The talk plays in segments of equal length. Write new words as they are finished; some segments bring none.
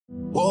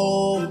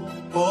Whoa,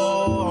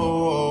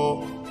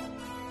 whoa,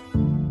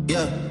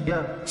 yeah.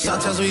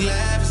 Sometimes we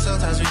laugh and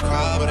sometimes we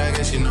cry, but I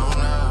guess you know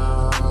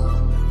now,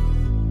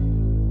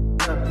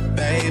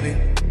 baby.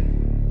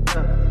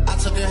 I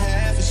took a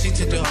half and she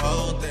took the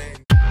whole thing.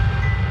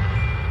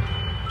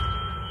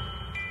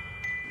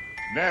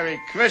 Merry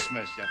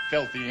Christmas, you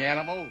filthy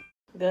animal.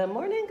 Good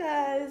morning,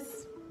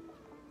 guys.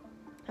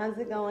 How's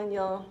it going,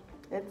 y'all?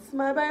 It's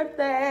my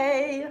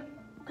birthday.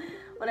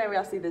 Whenever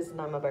y'all see this, it's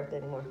not my birthday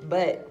anymore,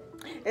 but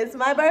it's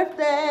my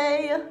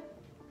birthday.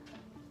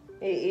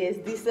 It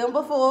is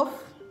December 4th.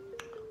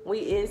 We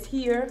is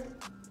here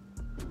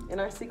in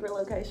our secret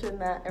location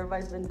that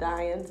everybody's been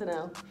dying to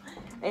know.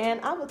 And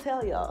I will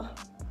tell y'all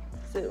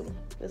soon.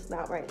 It's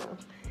not right now.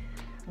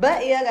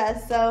 But yeah,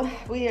 guys, so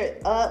we are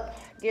up,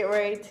 get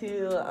ready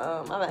to,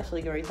 I'm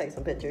actually getting ready to take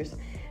some pictures.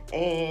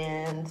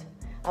 And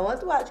I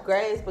want to watch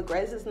Grace, but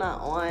Grace is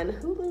not on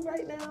Hulu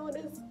right now. It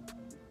is.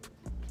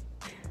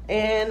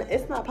 And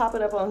it's not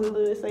popping up on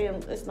Hulu. It's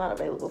saying it's not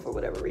available for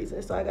whatever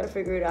reason. So I got to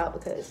figure it out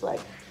because,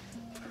 like,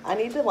 I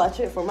need to watch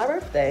it for my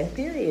birthday,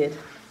 period.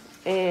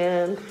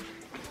 And,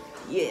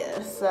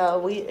 yeah, so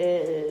we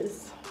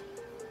is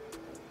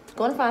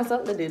going to find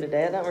something to do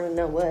today. I don't really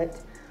know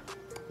what.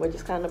 We're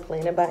just kind of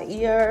playing it by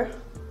ear.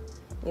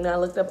 You know, I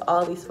looked up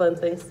all these fun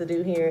things to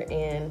do here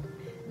and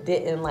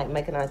didn't like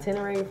make an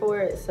itinerary for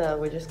it, so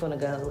we're just gonna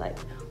go like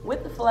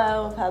with the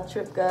flow of how the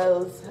trip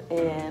goes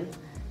and,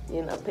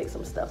 you know, pick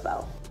some stuff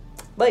out.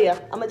 But yeah,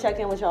 I'm gonna check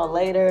in with y'all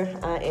later.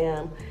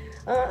 I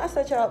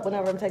set y'all up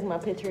whenever I'm taking my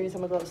pictures.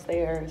 I'm gonna go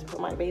upstairs, put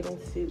my bathing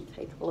suit,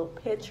 take a little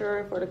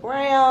picture for the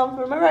gram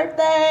for my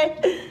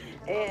birthday.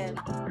 And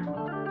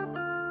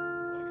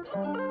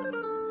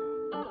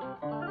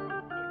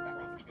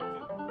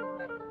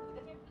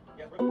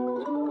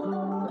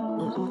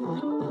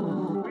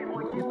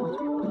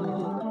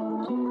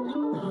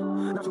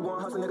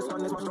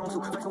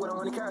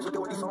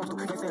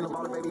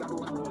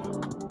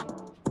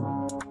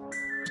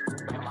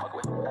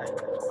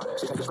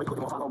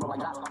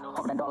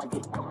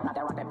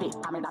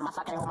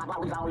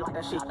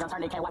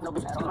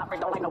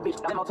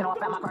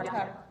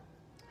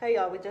hey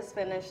y'all, we just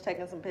finished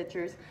taking some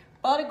pictures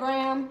for the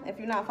gram. If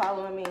you're not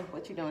following me,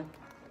 what you doing?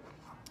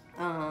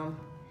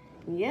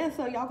 Yeah,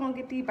 so y'all gonna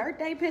get these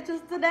birthday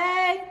pictures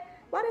today.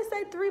 Why did it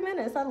say 3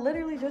 minutes? I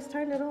literally just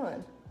turned it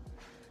on.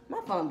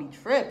 My phone be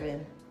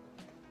tripping.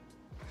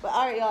 But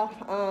all right,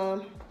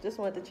 y'all, just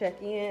wanted to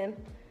check in.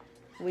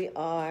 We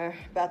are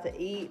about to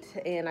eat,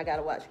 and I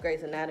gotta watch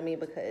Grey's Anatomy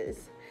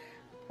because,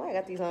 well, I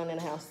got these on in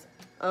the house.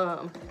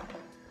 I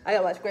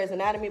gotta watch Grey's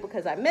Anatomy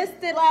because I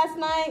missed it last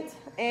night,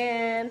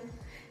 and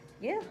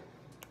yeah,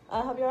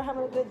 I hope you're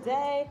having a good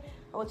day.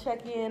 I will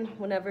check in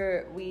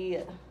whenever we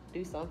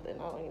do something. I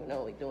don't even know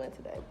what we're doing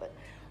today, but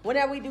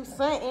whenever we do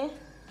something,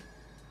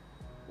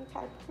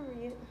 okay,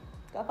 period.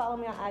 Go follow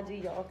me on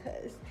IG, y'all,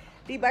 because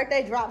the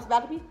birthday drop's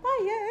about to be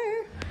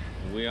fire.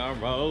 We are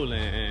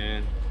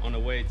rolling on the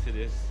way to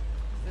this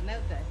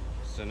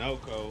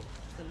Cenote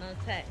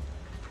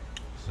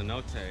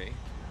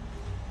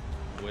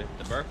with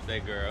the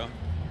birthday girl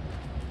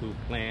who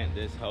planned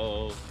this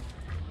whole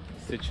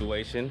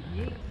situation.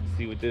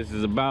 See what this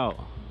is about.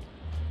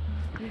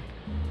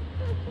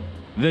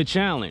 The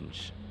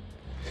challenge.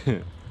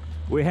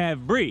 We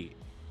have Bree.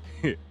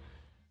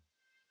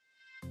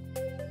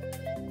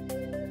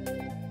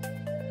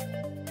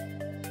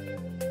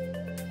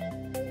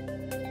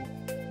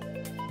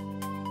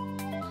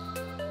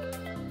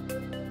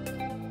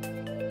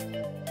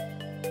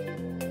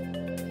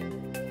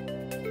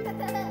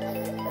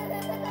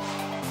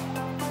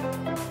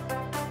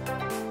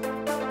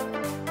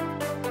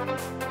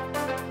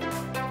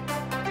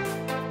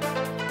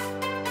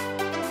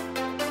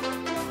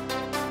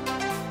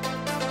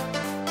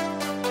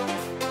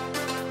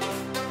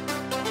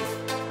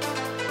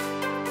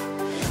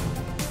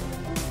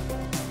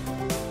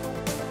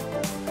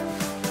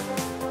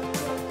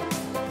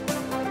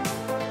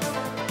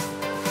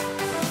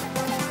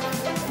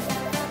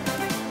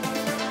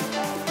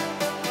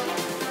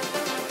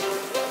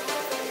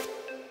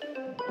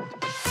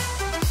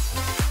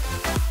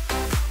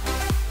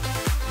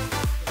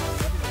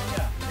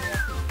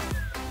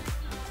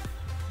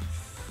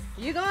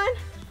 You going?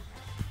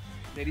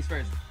 Ladies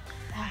first.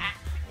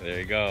 There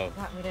you go.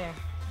 Got me there.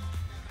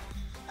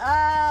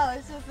 Oh,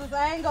 it's just this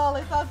angle.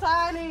 It's so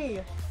tiny.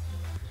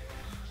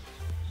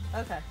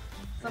 Okay.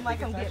 Somebody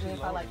come get me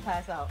if I like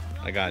pass out.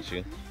 I got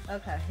you.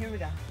 Okay, here we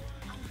go.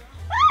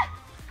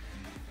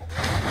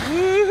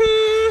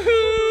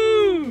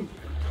 Woohoo!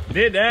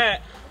 Did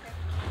that.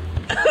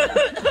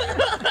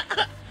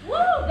 Woo!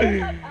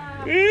 A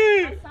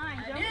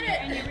sign, jump here,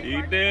 and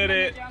you did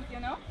it. Jump,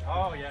 you know?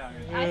 Oh yeah.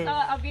 I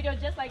saw a video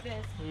just like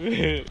this.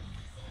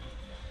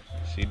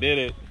 She did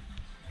it.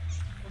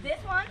 This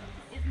one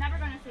is never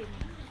gonna save me.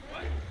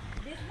 What?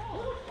 This one.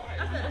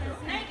 There's a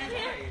snake in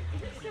here.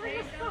 Is it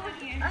serious? Oh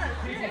shit!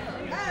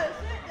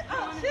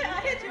 Oh shit! I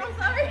hit you. I'm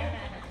sorry.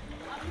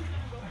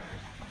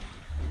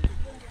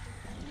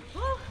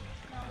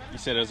 You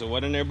said there's a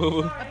what in there, boo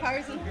boo? A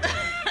person.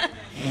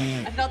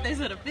 I thought they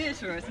said a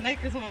fish or a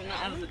snake or something.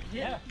 I was like,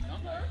 yeah.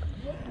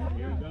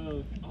 Here it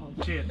goes. Oh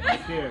shit,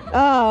 right there.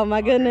 Oh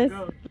my goodness.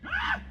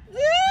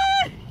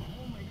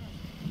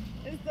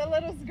 It's the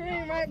little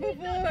scream right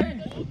before.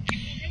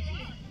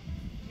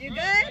 You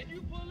good?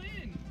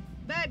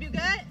 Babe, you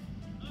good?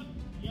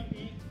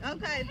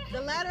 Okay,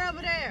 the ladder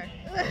over there.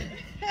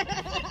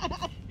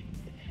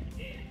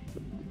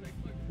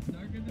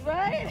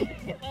 Right?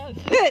 Oh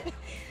shit.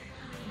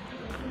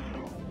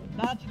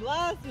 Thought you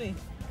lost me.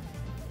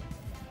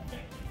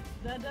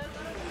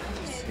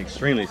 It's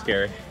extremely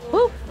scary.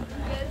 Woo.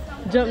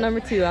 Jump number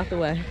 2 out the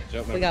way.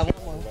 Jump We got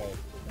number one more.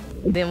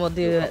 Then we'll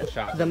do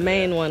shots the over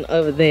main one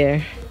over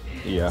there.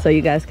 Yeah. So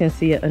you guys can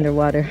see it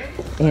underwater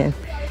and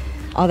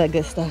all that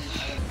good stuff.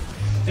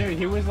 Dude,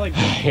 he was like,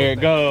 here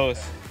it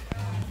goes.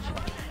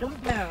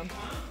 Jump down.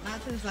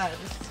 Not to the side.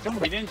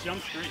 Just He didn't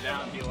jump straight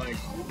down. He like,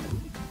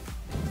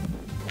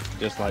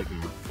 just like,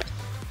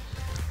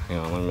 hang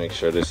on, let me make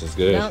sure this is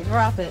good. don't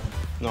drop it.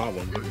 No, I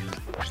won't.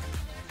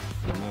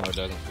 No, it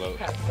doesn't float.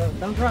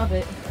 Don't drop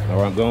it. All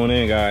right, I'm going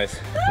in, guys.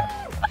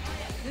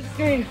 Just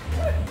scream.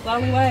 It's the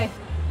only way.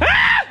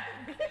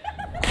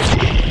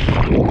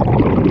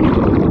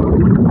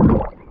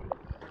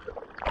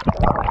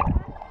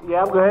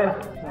 Yeah, I'm good.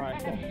 All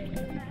right.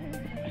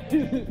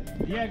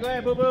 Yeah, go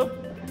ahead, boo-boo.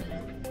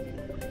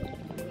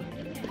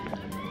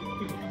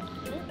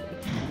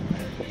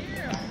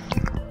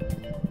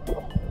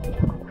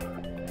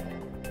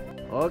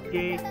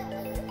 Okay.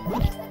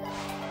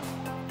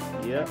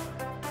 Yep.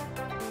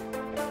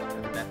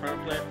 That front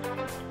flip.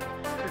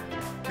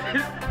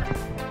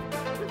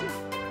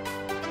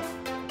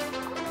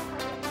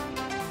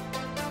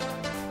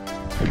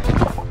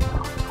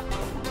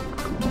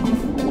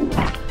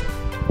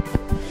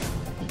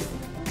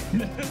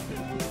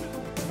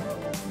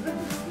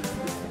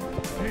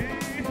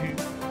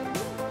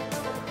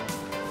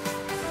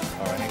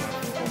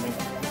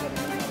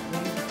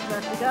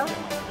 Ready to go?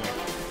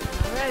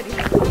 Alrighty.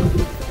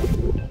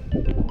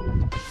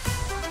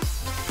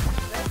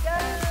 Let's go.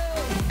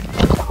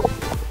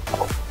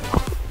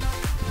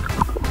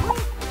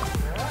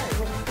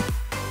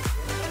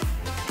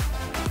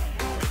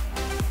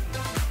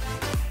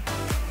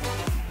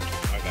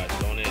 I got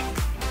you on it.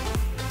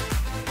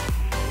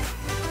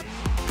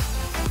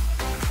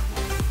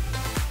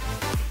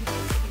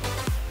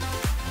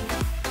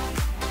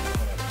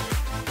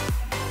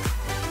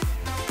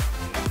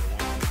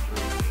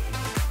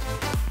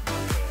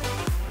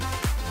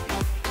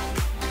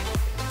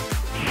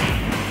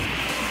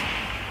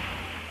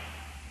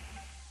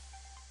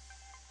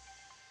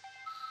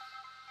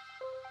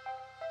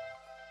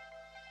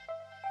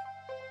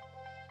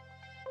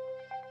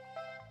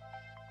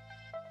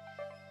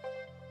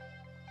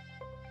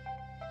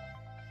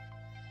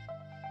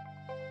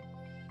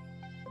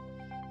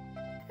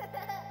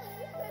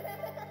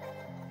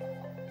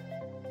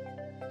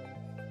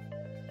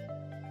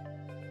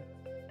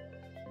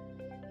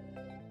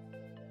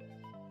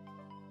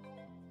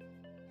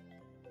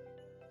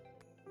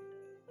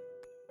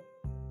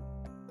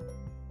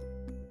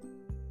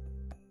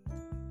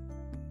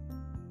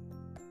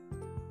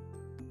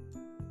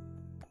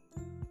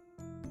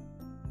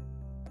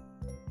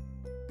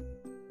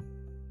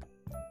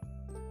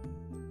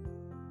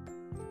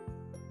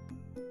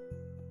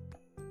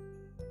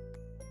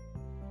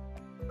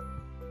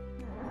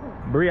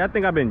 Bree, I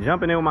think I've been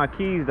jumping in with my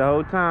keys the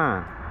whole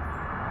time.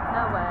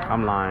 No way.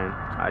 I'm lying.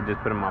 I just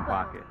put them in my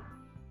pocket.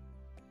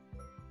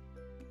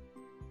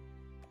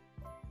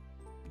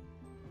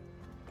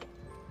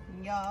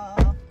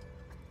 Y'all.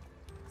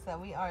 So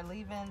we are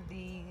leaving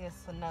the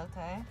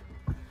cenote,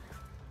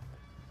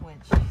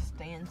 which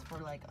stands for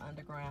like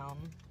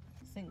underground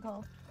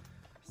sinkhole,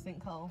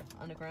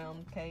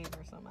 underground cave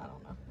or something. I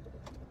don't know.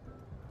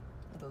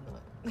 Google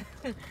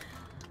it.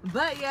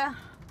 But yeah,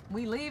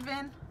 we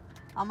leaving.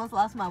 Almost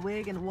lost my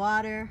wig in the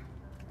water.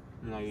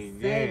 No, you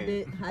Saved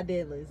it. I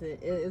did lose it.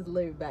 It's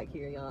literally back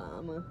here,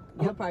 y'all.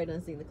 Y'all probably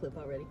done seen the clip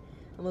already.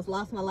 Almost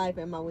lost my life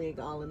and my wig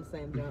all in the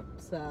same jump.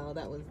 So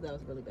that was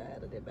really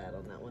bad. I did bad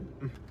on that one.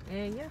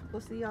 And yeah,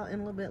 we'll see y'all in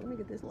a little bit. Let me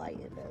get this light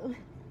in though.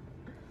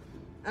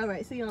 All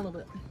right, see y'all in a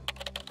little bit.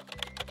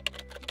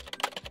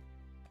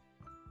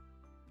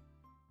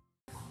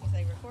 You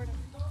say recording?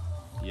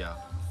 Yeah.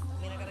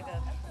 I mean, I gotta go.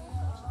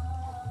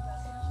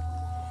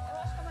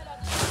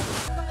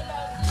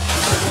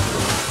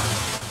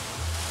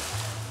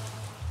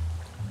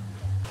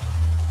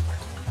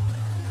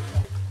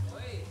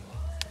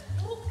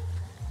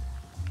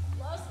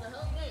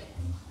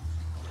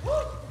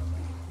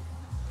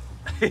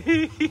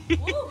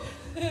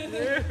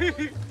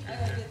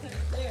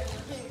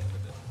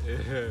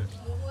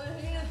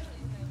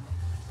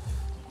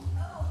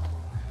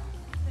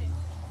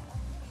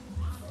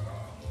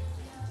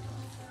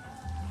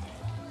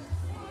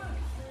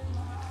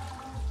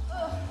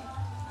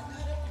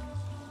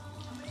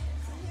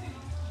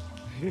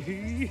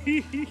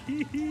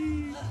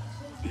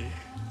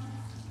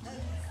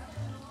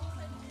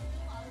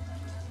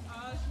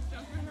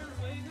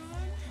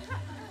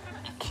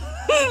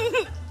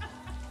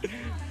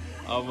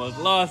 Almost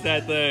lost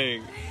that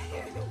thing.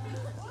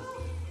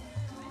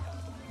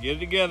 Get it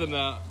together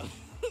now.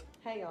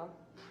 Hey y'all.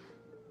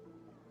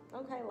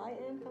 Okay,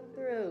 lighten, come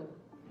through.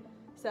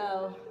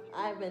 So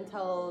I've been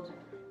told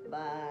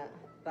by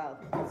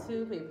about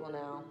 2 people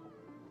now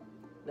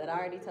that I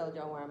already told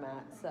y'all where I'm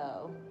at.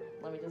 So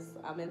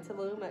I'm in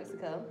Tulum,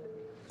 Mexico.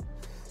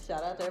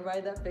 Shout out to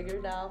everybody that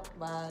figured it out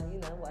by,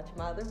 watching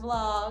my other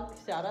vlog.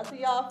 Shout out to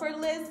y'all for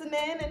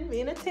listening and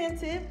being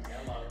attentive.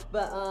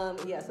 But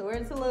yeah, so we're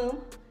in Tulum.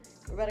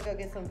 We're about to go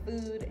get some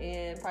food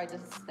and probably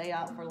just stay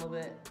out for a little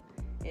bit.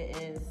 It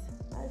is,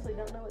 I actually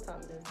don't know what time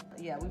it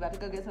is. Yeah, we about to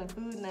go get some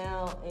food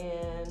now,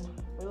 and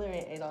we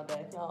literally ate all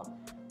day. Y'all,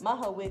 my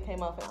whole wig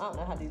came off, and I don't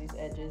know how to do these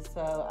edges,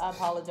 so I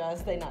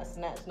apologize. They not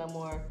snatched no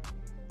more.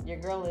 Your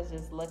girl is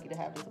just lucky to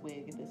have this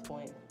wig at this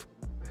point.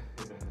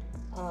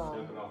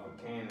 Jumping off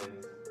of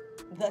cannons.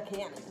 The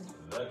cannon.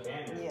 The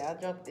cannon. Yeah,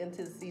 I jumped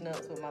into the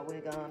C-notes with my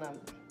wig on. I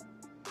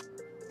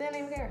didn't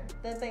even care.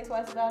 Didn't think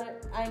twice about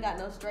it. I ain't got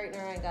no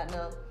straightener. I ain't got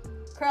no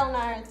curling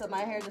iron, so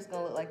my hair just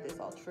gonna look like this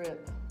all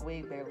trip.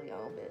 Wig barely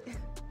on, but.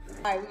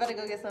 All right, we better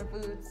go get some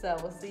food, so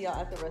we'll see y'all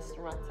at the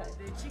restaurant.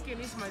 The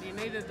chicken is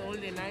marinated all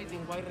the night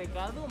in white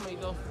recado, made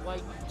of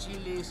white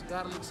chilies,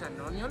 garlics, and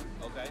onion.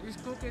 Okay.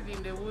 It's cooked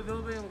in the wood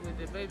oven with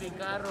the baby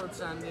carrots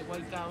and the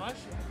white cabbage.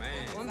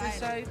 Man. On the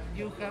side,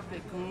 you have the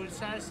cool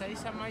salsa.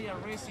 It's a Maya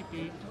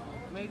recipe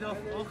made of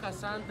hoja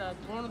santa,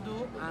 corn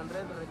dough, and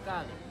red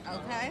recado.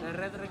 Okay. The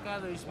red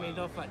recado is made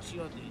of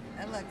achiote.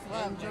 That looks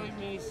lovely. Enjoy,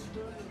 miss.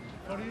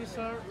 For you,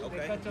 sir, Okay.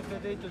 the catch of the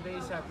day today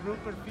is a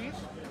grouper fish.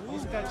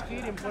 It's catch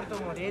here in Puerto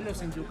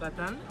Morelos in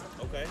Yucatan.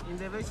 Okay. In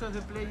the base of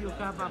the plate, you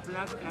have a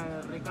black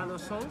recado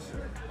sauce.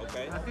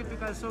 Okay. A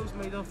typical sauce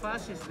made of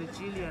ashes, the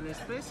chili and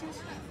spices.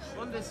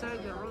 On the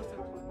side, the roasted.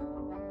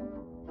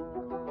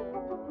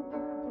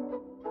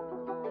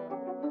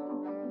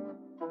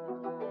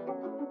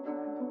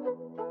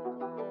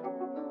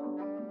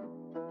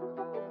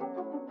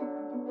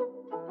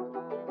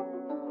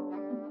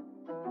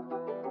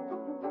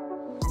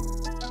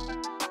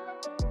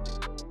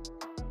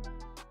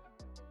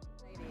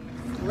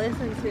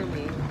 Listen to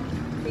me.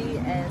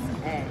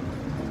 PSA.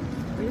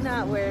 Do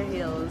not wear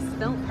heels.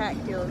 Don't pack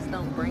heels.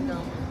 Don't bring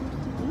them.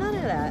 None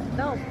of that.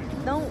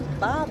 Don't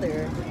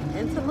bother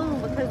in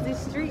Tulum, because these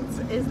streets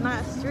is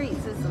not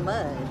streets. It's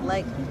mud.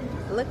 Like,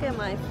 look at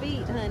my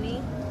feet,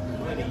 honey.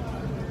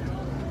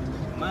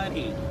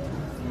 Muddy.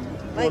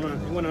 Like,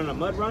 You went on a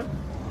mud run?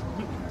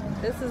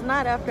 this is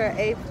not after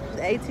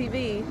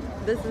ATV.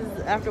 This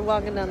is after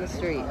walking down the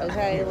street,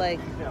 okay? Like,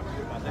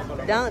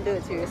 don't do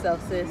it to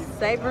yourself, sis.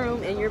 Save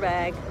room in your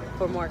bag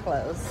for more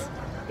clothes,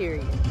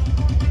 period.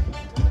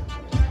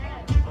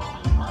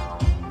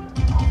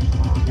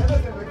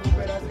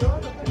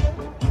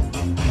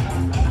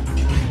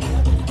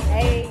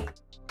 Hey.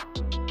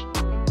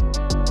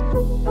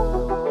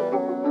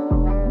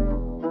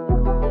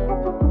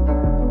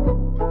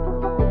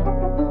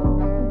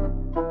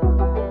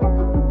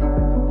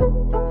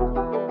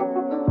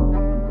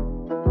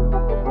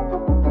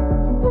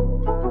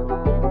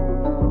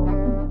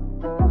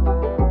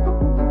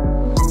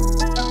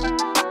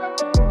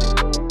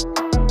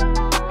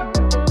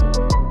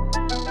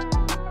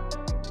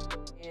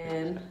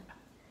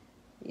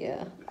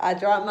 Yeah, I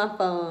dropped my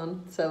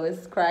phone, so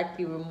it's cracked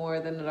even more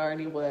than it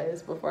already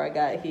was before I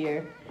got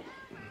here.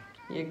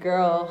 Your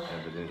girl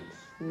Evidence.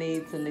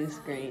 needs a new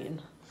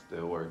screen.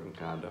 Still working,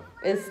 kind of.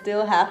 It's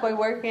still halfway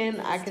working.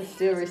 I can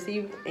still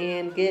receive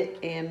and get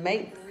and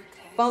make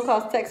phone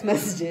calls, text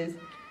messages.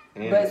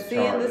 And but it's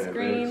seeing the charged,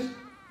 screen,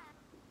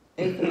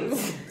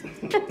 it's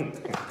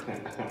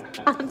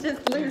I'm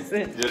just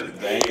losing. Just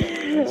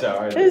dangling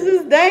charge. It's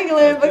just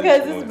dangling At this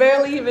because it's point.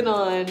 barely even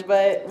on.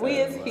 But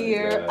we Oh is my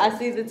here. God. I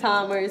see the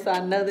timer, so I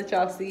know that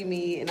y'all see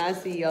me and I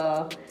see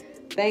y'all.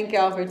 Thank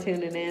y'all for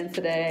tuning in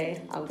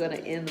today. I'm gonna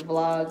end the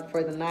vlog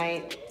for the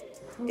night.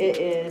 It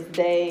is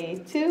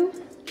day 2.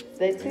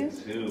 Day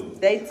 2?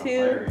 Day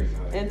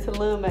 2 in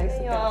Tulum, Mexico.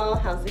 Hey y'all,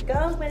 how's it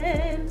going?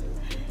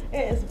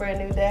 It is a brand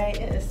new day.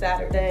 It is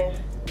Saturday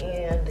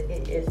and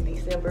it is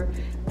December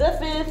the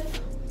 5th.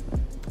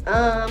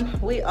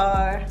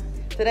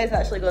 Today's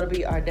actually going to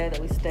be our day that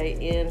we stay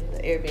in the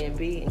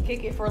Airbnb and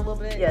kick it for a little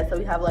bit. Yeah, so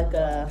we have like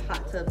a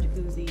hot tub,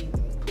 jacuzzi,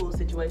 pool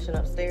situation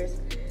upstairs.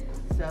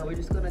 So we're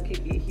just going to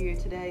kick it here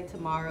today.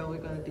 Tomorrow we're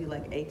going to do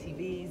like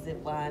ATV,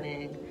 zip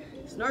lining,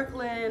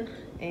 snorkeling,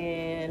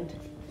 and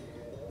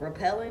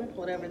rappelling,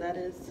 whatever that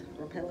is.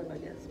 Rappelling, I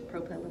guess.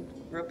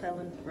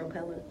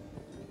 Rappelling.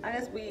 I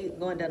guess we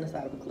going down the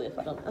side of a cliff.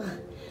 I don't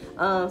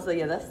know. So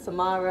yeah, that's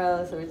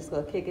tomorrow. So we're just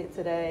gonna kick it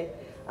today.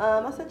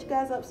 I'll set you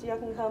guys up so y'all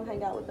can come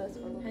hang out with us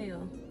for a little. Hey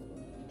y'all,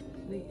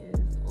 we is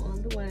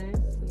on the way.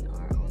 We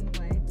are on the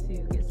way to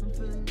get some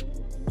food.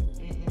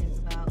 It is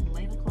about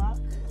late o'clock,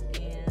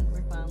 and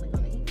we're finally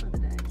gonna eat for the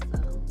day. So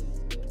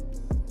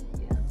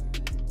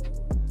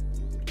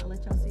yeah, I'll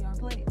let y'all see our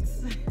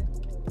plates.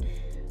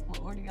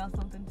 We'll order y'all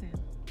something too.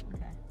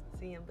 Okay,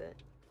 see you in a bit.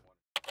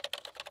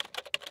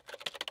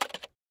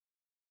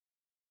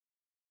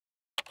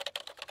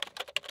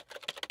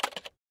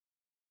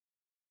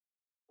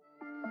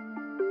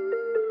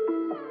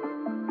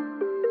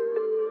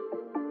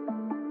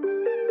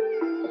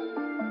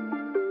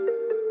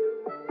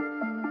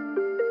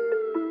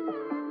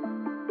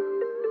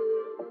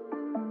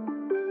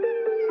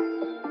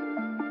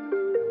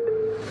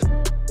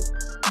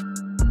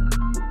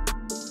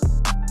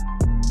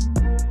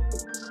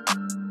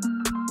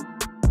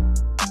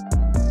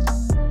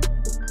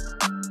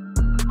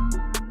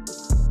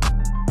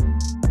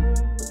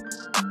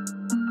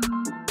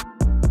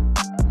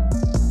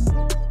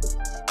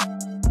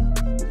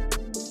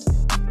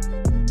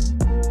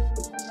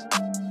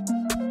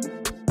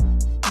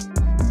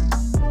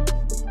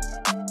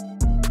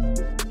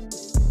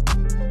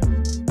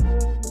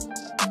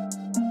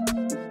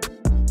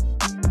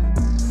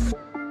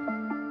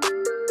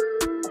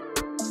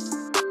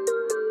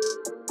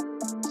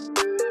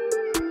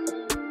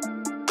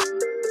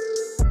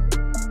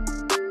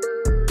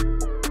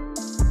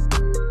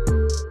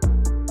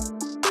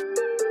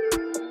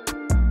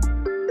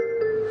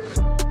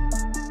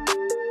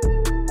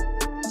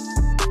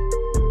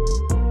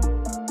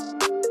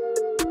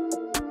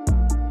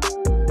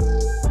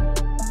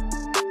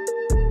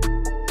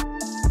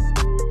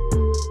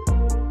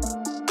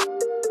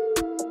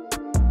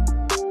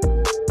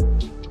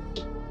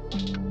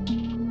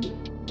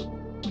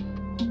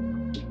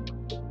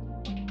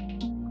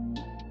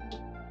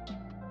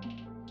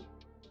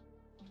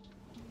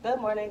 Good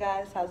morning,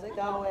 guys. How's it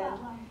going?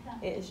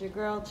 It is your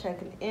girl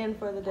checking in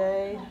for the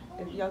day.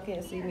 If y'all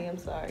can't see me, I'm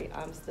sorry.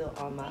 I'm still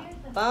on my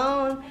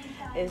phone.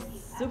 It's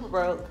super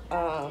broke.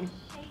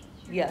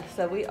 Yeah,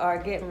 so we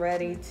are getting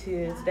ready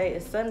to, today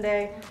is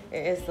Sunday.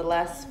 It is the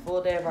last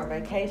full day of our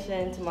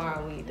vacation.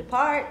 Tomorrow we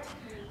depart.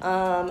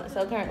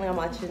 So currently I'm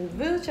watching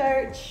VU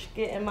Church,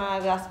 getting my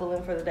gospel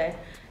in for the day.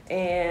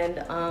 And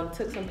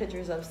took some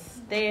pictures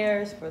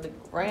upstairs for the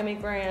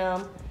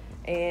Grammygram.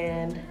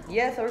 And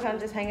yeah, so we're kind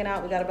of just hanging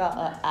out. We got about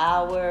an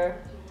hour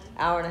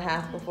and a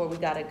half before we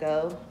gotta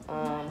go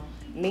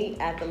meet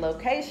at the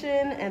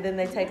location, and then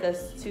they take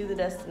us to the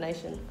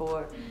destination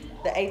for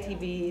the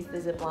ATVs,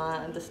 the zip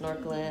line, the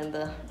snorkeling,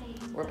 the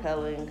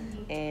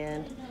rappelling,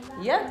 and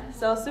yeah,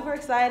 so super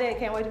excited.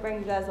 Can't wait to bring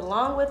you guys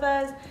along with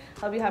us.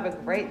 Hope you have a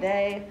great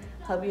day.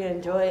 Hope you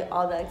enjoy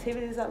all the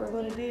activities that we're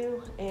going to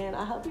do, and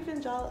I hope you've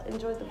enjoyed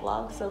the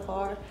vlog so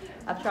far.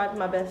 I've tried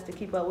my best to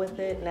keep up with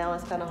it. Now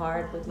it's kind of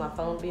hard with my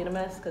phone being a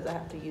mess because I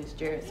have to use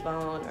Jared's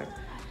phone or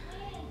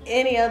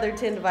any other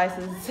 10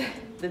 devices,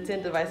 the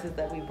 10 devices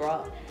that we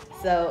brought.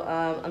 So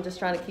I'm just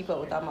trying to keep up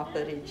with all my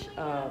footage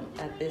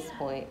at this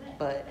point.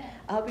 But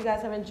I hope you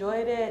guys have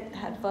enjoyed it,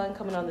 had fun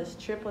coming on this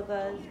trip with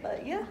us.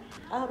 But yeah,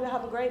 I hope you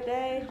have a great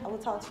day. I will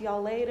talk to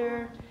y'all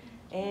later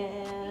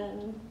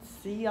and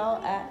see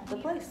y'all at the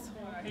place.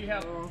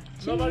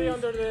 Nobody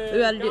under the... We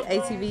gotta do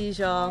ATVs,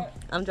 y'all.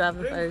 I'm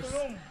driving first.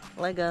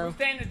 Let go.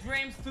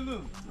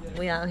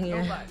 We out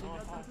here.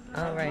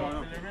 All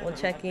right, we'll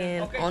check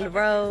in on the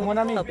road.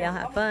 Hope y'all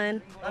have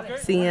fun.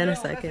 See you in a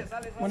second.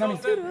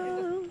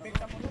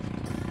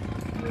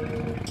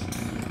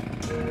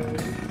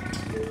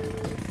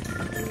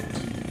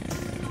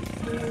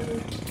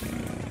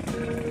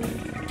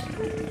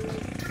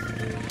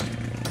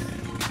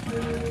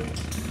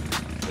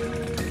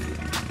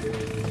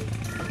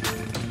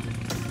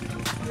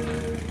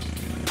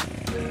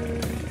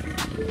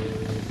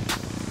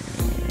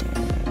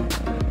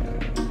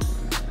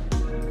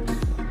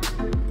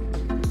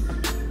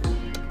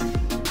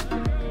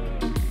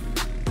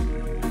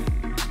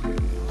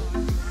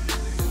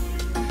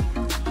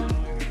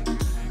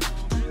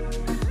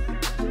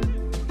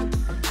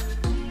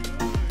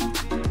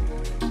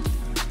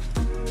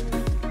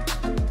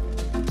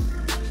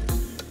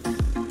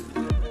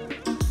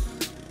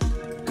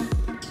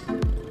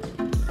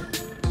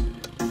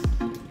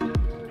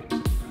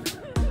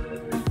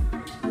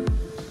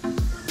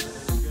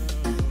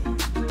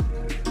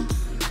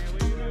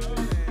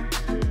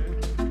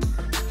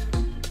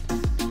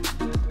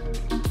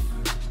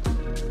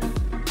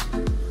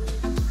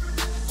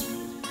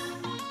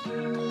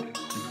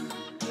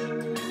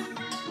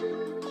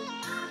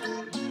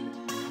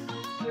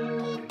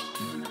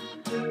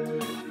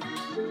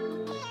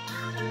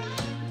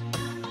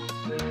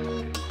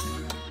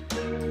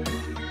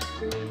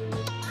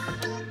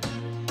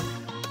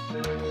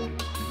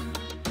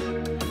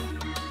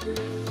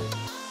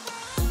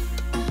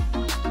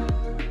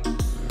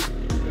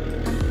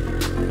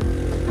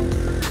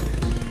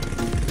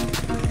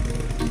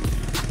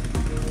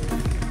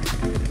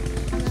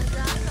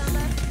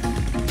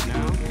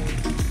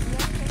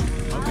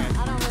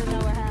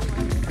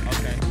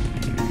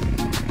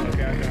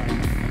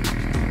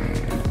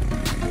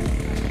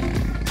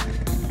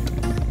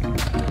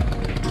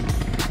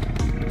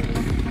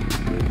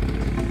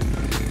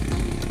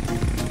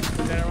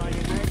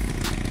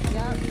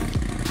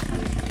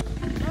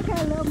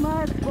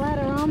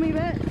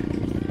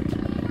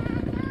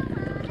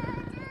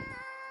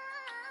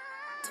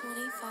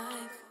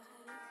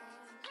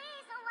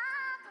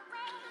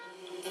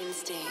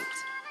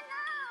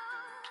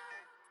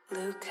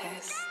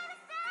 Lucas.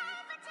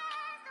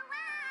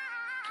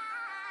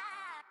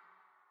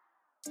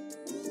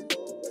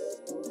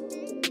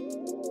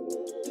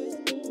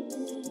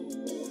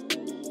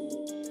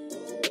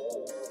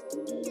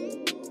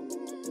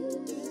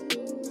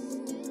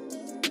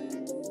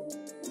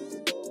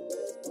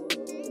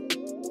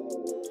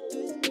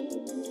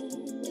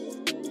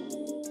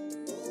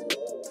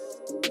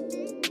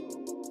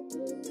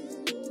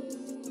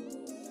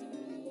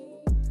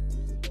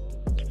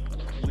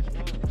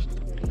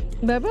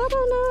 Baby, I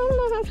don't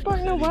know. I'm not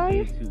sparking no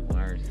wire. Two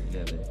wires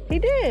together. He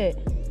did.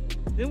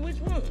 Then which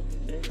one?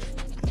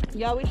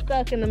 Y'all, we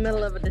stuck in the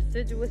middle of a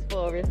deciduous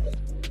forest.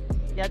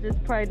 Y'all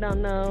just probably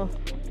don't know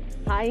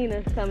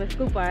hyenas come and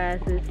scoop our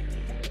asses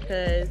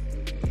because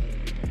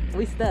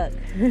we stuck.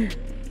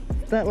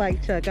 Stuck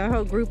like Chuck. Our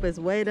whole group is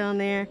way down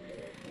there.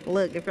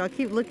 Look, if y'all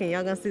keep looking,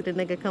 y'all gonna see the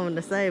nigga coming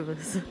to save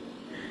us.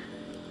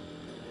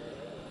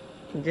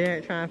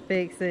 Jared trying to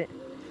fix it.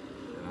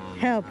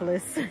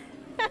 Helpless.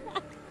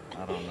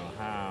 I don't know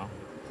how.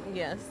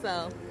 Yeah,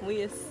 so we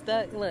is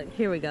stuck. Look,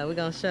 here we go. We're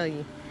gonna show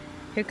you.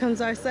 Here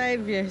comes our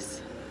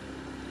saviors.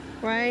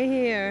 Right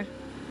here.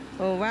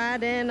 We'll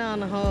ride in on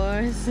the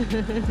horse.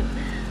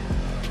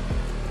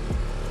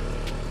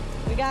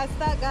 We got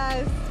stuck,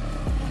 guys.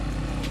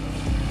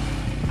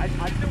 I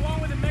the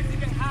one with the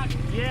Mexican hat.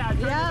 Yeah, I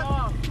turned it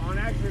off on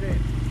accident.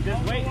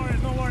 Just wait. No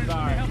worries.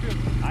 Let me help you.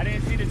 I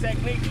didn't see the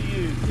technique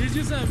you used. It's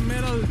just a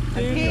metal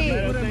thing. key.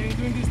 Put it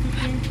between these two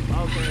things.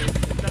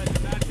 Okay.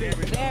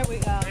 There we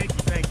go.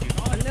 Thank you.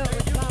 I knew it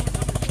was coming.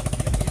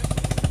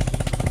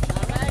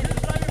 All right.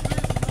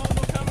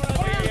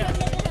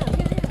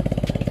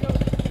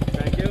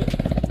 Thank you.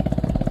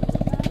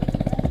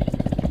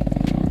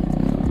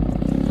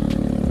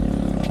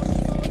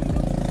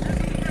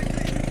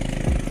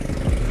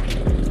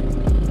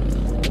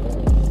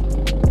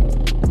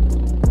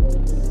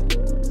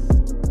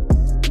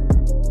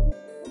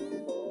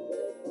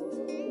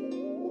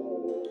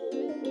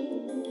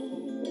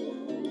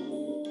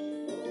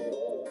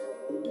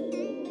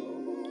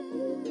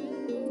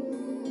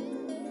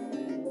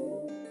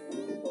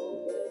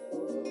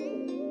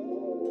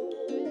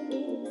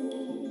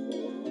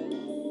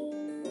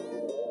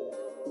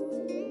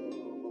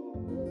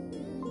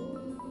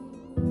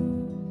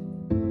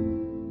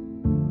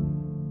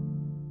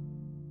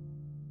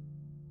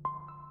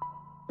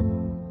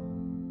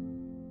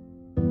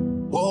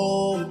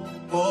 Whoa,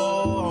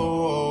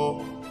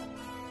 whoa,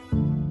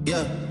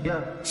 yeah,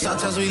 yeah.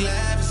 Sometimes we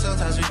laugh and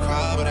sometimes we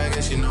cry, but I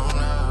guess you know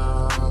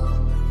now,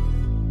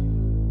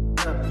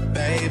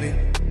 baby.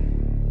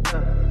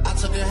 I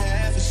took a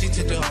half and she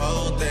took the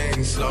whole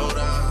thing. Slow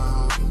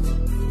down,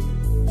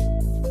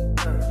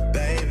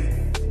 baby.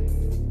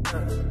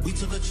 We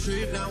took a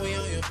trip, now we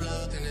on your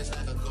block and it's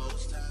like a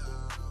ghost town.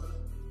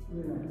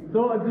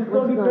 So just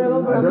don't be fed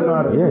up. I don't know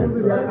how to swim. But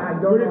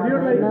if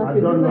you're like, I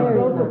don't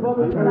know.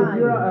 if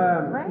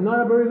you're not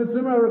a very good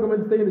swimmer, I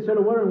recommend staying in the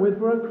shallow water and wait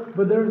for us.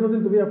 But there's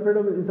nothing to be afraid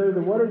of inside of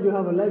the water. You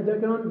have a life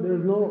jacket on.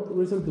 There's no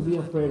reason to be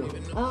afraid of.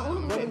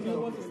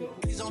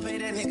 Please don't play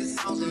that nigga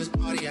songs in this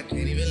party, I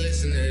can't even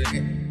listen to that.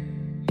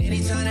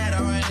 Anytime that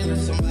I run into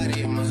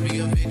somebody, it must be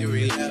a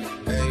victory lap.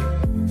 Hey,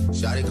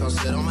 shawty come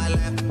sit on my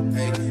lap.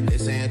 Hey, they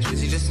saying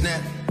Drizzy just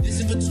snap. This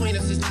is between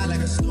us, it's not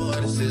like a store.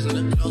 This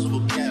isn't a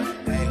closable gap.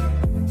 Hey,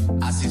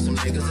 I see some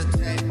niggas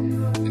attack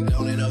and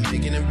don't end up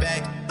making it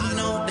back. I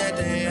know that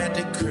they at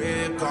the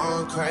crib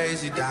going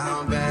crazy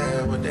down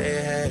bad. What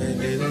they had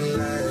didn't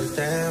last,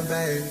 damn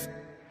baby.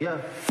 Yeah,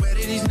 where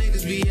did these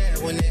niggas be at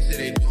when they say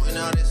they doing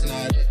all this and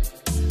all that?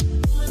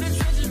 In the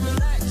trenches,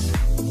 relax.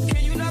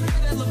 Can you not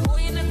put that little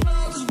boy in the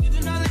club? Cause we do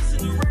not listen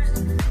to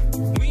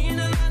rap. We in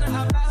Atlanta,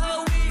 how about her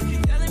week? You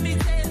telling me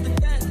stay at the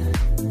death.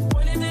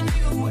 Pointing the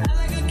nigga who act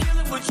like a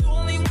killer, but you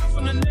only one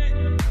from the neck.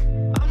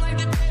 I'm like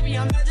the baby,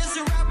 I'm not just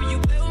a rapper. You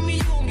play with me,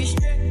 you gon' get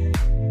stripped.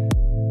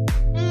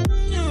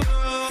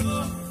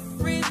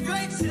 Bring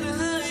Drake to the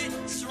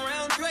hood.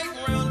 Surround Drake,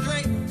 round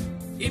Drake.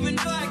 Even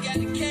though I got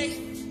the cake,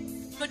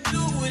 I'ma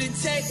do what it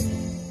takes.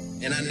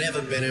 And I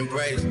never been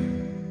embraced.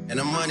 And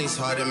the money's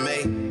hard to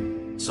make.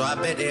 So I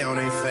bet they on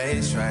their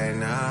face right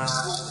now.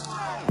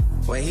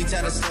 When he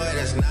tell the story,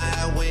 that's not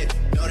how it went.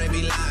 Know they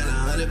be lying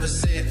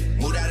 100%.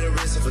 Moved out of the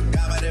wrist and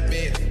forgot about the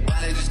bed. Now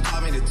they just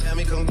called me to tell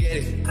me come get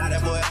it. Got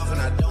that boy off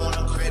and I don't want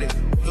no credit.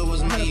 If it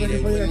was me, they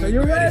wouldn't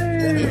regret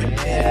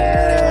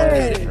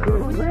it.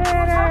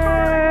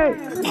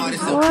 All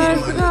this so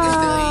kidding, my niggas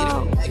still eat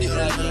it. Like yo,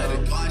 that look like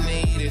the garden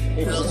they eat it.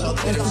 Pillow so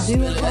good, it was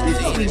spilling like they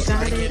eat it. I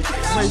can't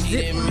find out she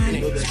didn't mean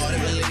it. It's hard to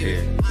believe it.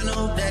 I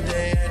know that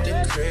they at the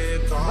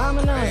crib going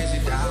crazy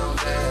down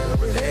there.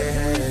 But they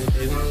had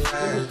didn't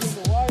last.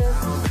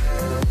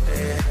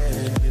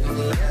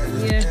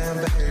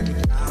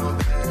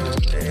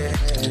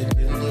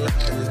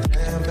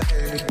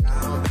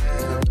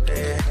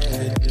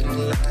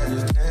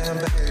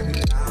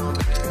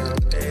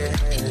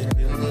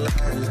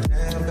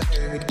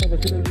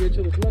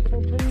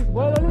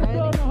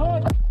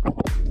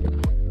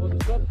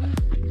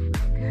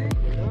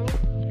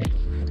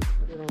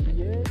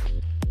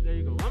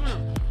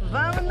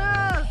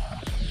 Vámonos!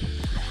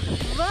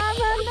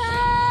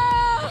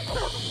 Vámonos!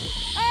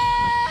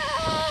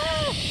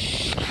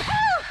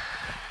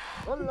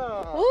 Hola.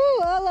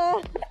 Hola!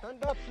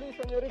 Stand up, please,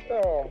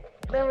 señorita.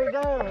 There we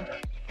go.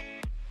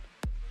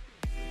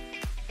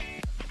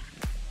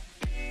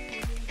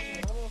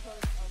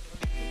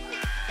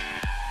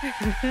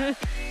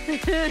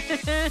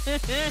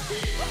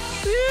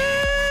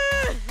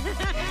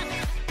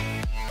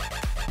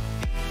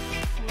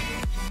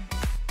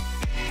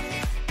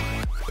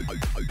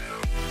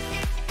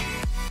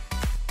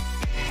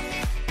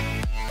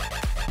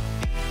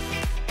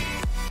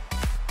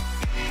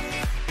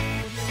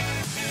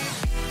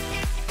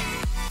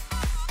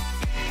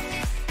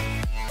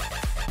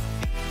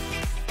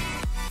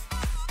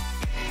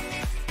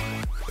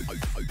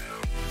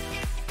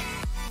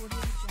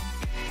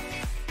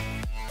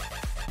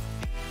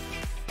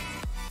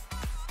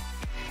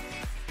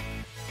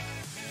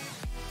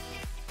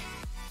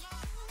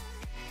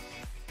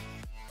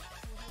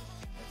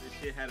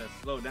 It had a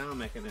slow down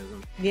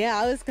mechanism. Yeah,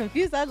 I was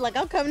confused. I was like,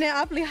 I'm coming in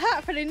awfully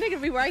hot for the nigga to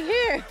be right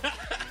here.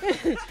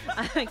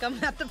 I think I'm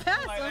gonna have to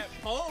pass Like him.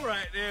 that pole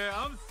right there,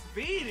 I'm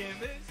speeding,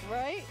 bitch.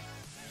 Right?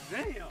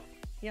 Damn.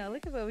 Yeah,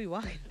 look at what we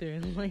walking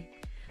through.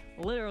 Like,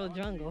 literal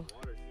jungle.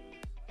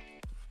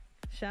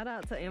 Shout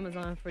out to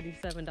Amazon for these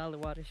 $7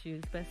 water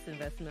shoes. Best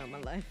investment of my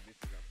life.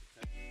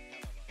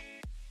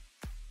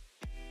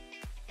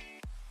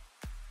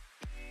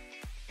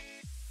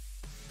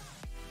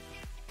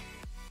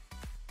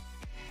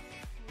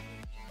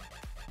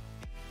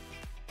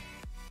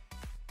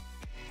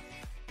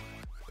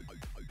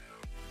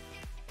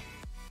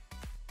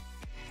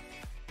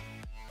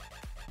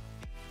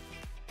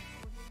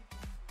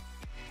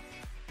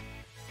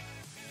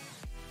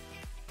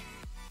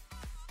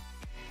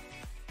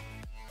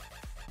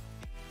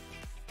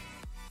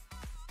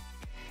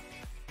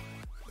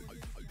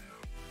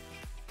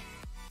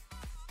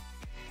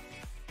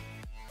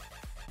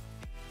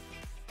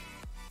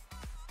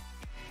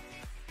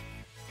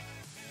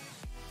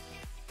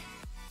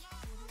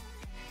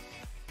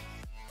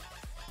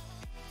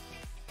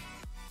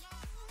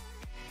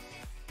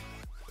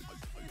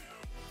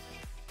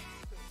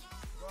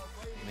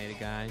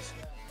 guys,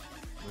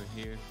 we're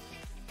here.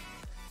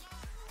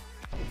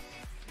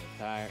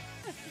 Tired.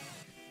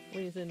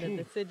 We was in the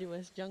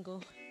deciduous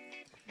jungle.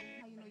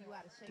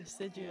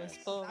 Deciduous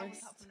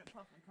forest.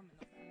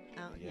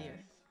 Out here.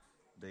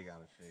 They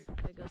got a shake.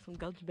 There goes some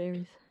goji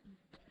berries.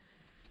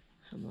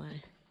 I'm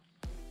lying.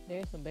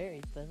 There's some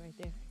berries though right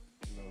there.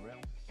 Little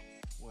realm.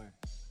 Where?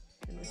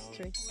 In this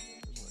tree.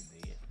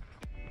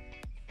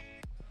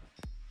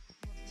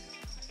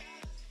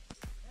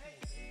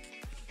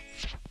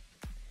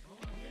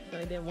 So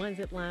we did one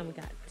zip line. We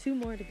got 2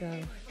 more to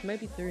go.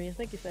 Maybe 3. I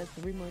think it says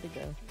 3 more to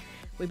go.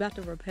 We about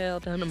to rappel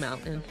down the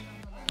mountain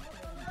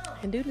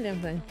and do the damn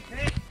thing.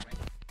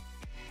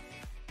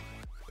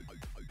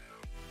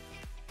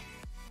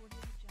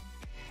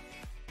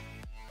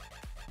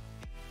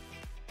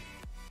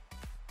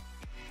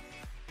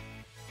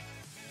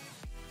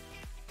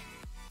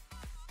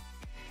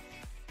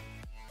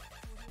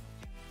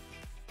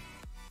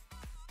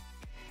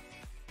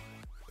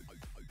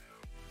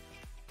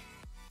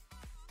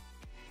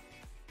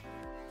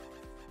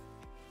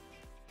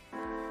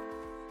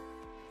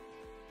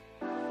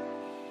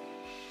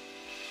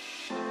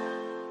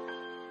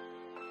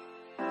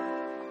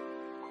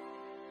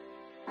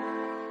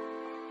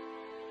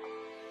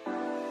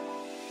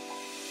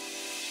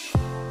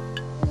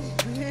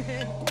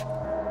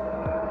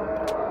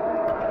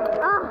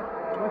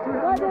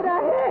 What did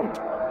I hit?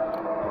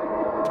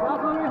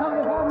 That's when we have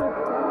the helmet.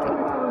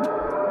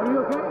 Are you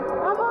okay?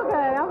 I'm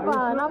okay. I'm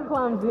fine. I'm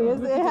clumsy.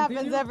 It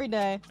happens every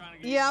day.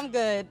 Yeah, I'm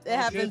good. It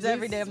happens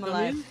every day of my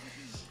life.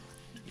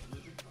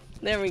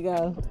 There we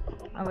go.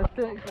 I was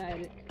too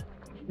excited.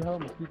 You have a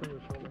mosquito on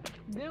your shoulder.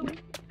 Do we?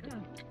 Yeah.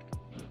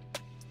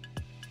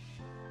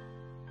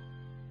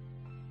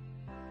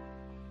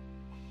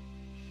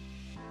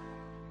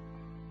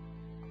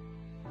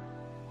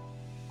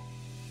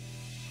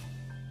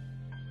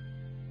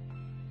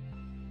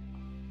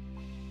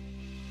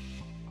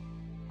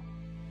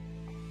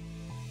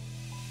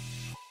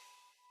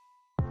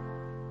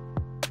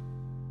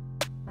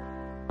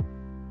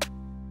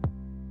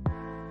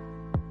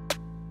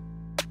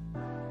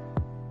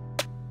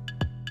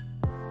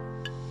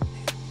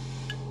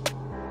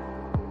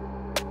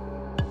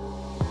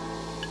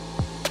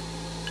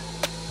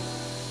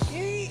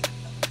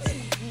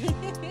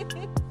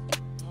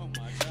 Oh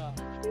my god.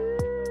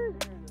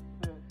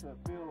 To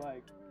feel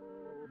like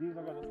these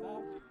are gonna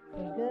stop.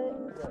 You good?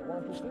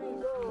 1, 2, 3,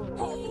 go.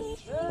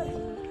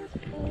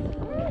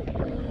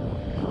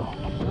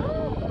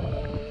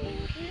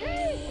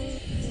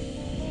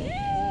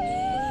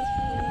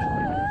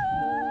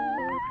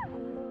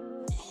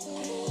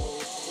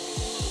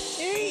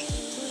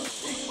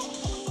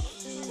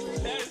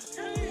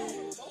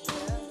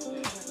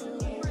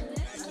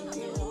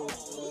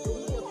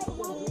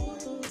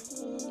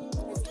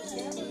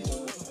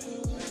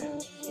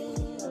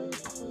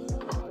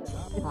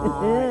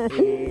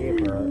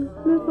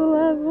 This is the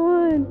last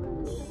one.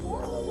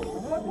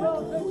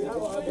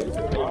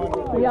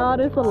 Y'all,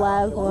 this is the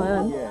last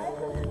one.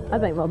 I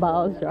think my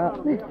balls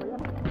dropped.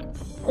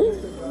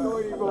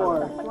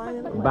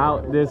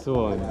 About this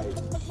one.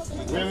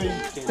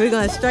 We're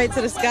going straight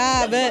to the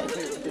sky, I bet.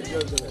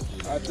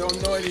 I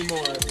don't know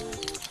anymore.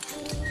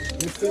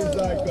 This seems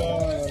like,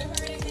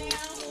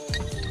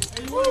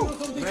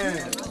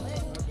 man.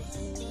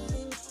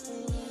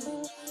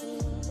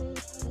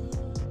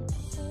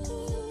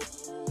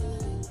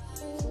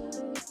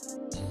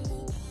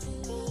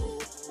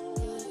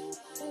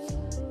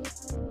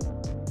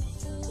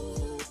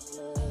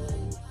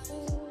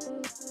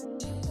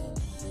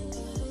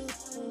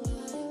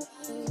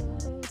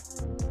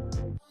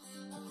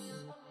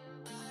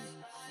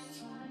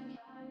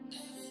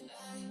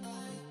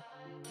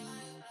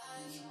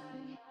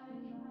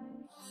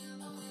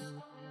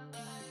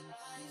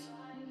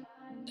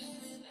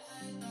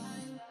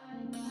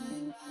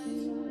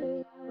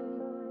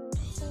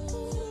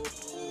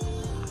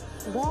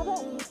 Grab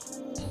it.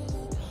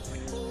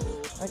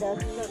 I got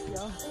stuck,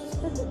 y'all.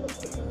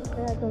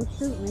 They had to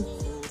shoot me.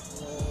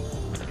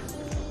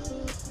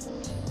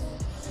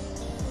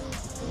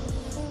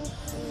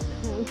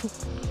 What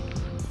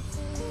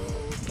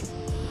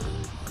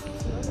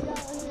do we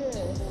got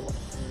here?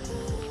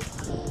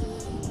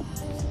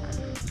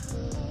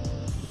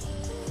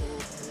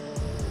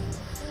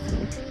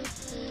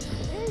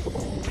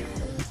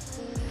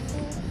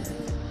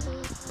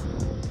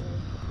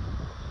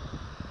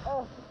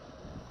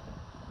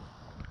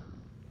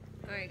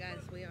 Alright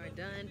guys, we are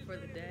done for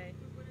the day.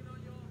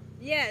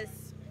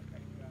 Yes!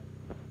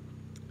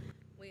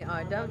 We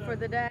are done for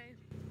the day.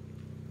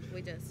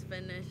 We just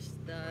finished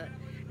the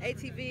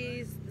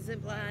ATVs, the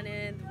zip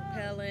lining, the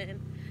rappelling,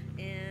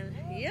 and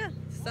yeah,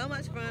 so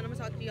much fun. I'm gonna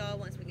talk to y'all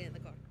once we get in the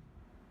car.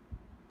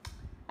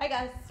 Hey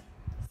guys,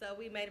 so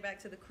we made it back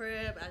to the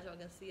crib. As y'all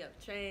can see, I've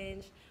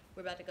changed.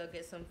 We're about to go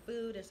get some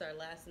food. It's our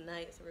last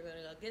night, so we're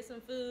gonna go get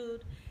some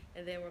food,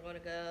 and then we're gonna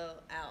go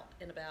out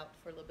and about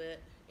for a little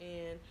bit,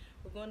 and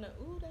we're gonna,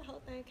 ooh, that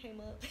whole thing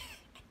came up.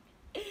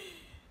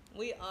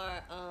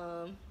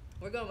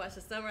 We're gonna watch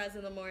the sunrise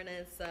in the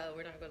morning, so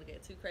we're not gonna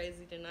get too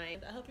crazy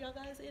tonight. I hope y'all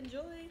guys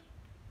enjoy.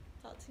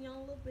 Talk to y'all in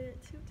a little bit.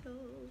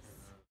 Toodles.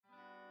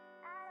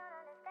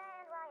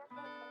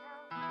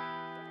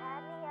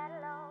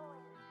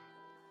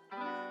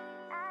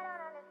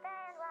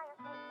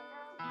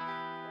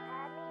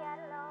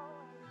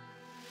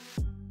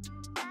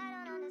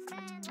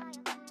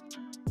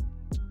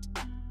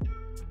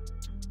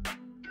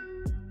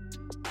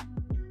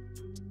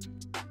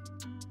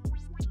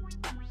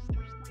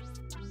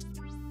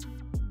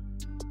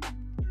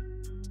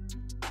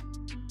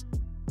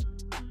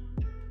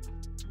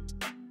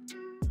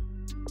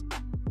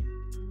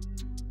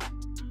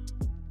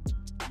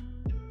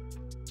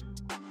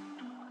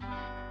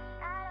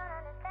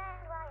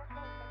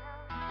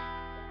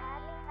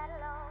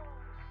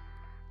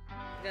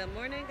 Good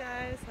morning,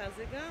 guys. How's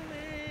it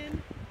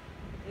going?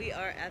 We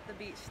are at the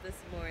beach this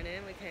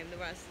morning. We came to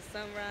watch the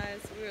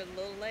sunrise. We were a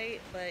little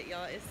late, but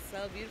y'all, it's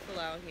so beautiful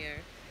out here.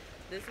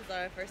 This is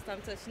our first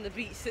time touching the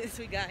beach since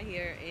we got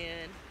here,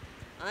 and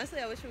honestly,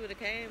 I wish we would have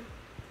came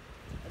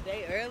a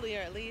day earlier,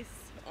 at least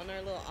on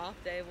our little off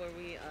day where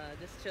we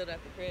just chilled at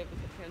the crib. We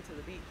could come to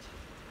the beach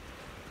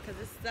because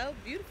it's so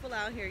beautiful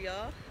out here,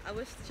 y'all. I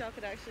wish that y'all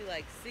could actually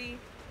like see.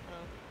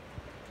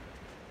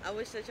 I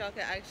wish that y'all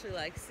could actually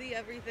like see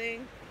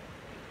everything.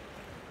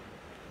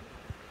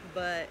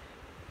 But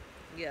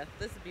yeah,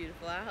 this is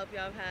beautiful. I hope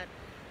y'all have had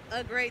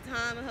a great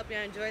time. I hope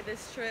y'all enjoyed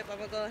this trip. I'm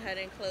gonna go ahead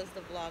and close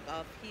the vlog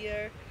off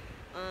here.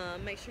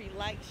 Make sure you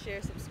like,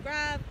 share,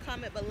 subscribe,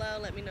 comment below.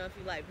 Let me know if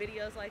you like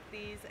videos like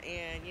these,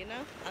 and you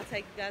know, I'll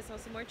take you guys on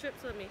some more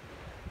trips with me.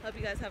 Hope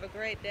you guys have a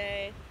great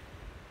day,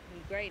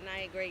 great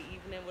night, great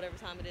evening, whatever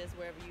time it is,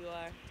 wherever you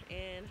are.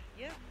 And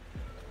yeah,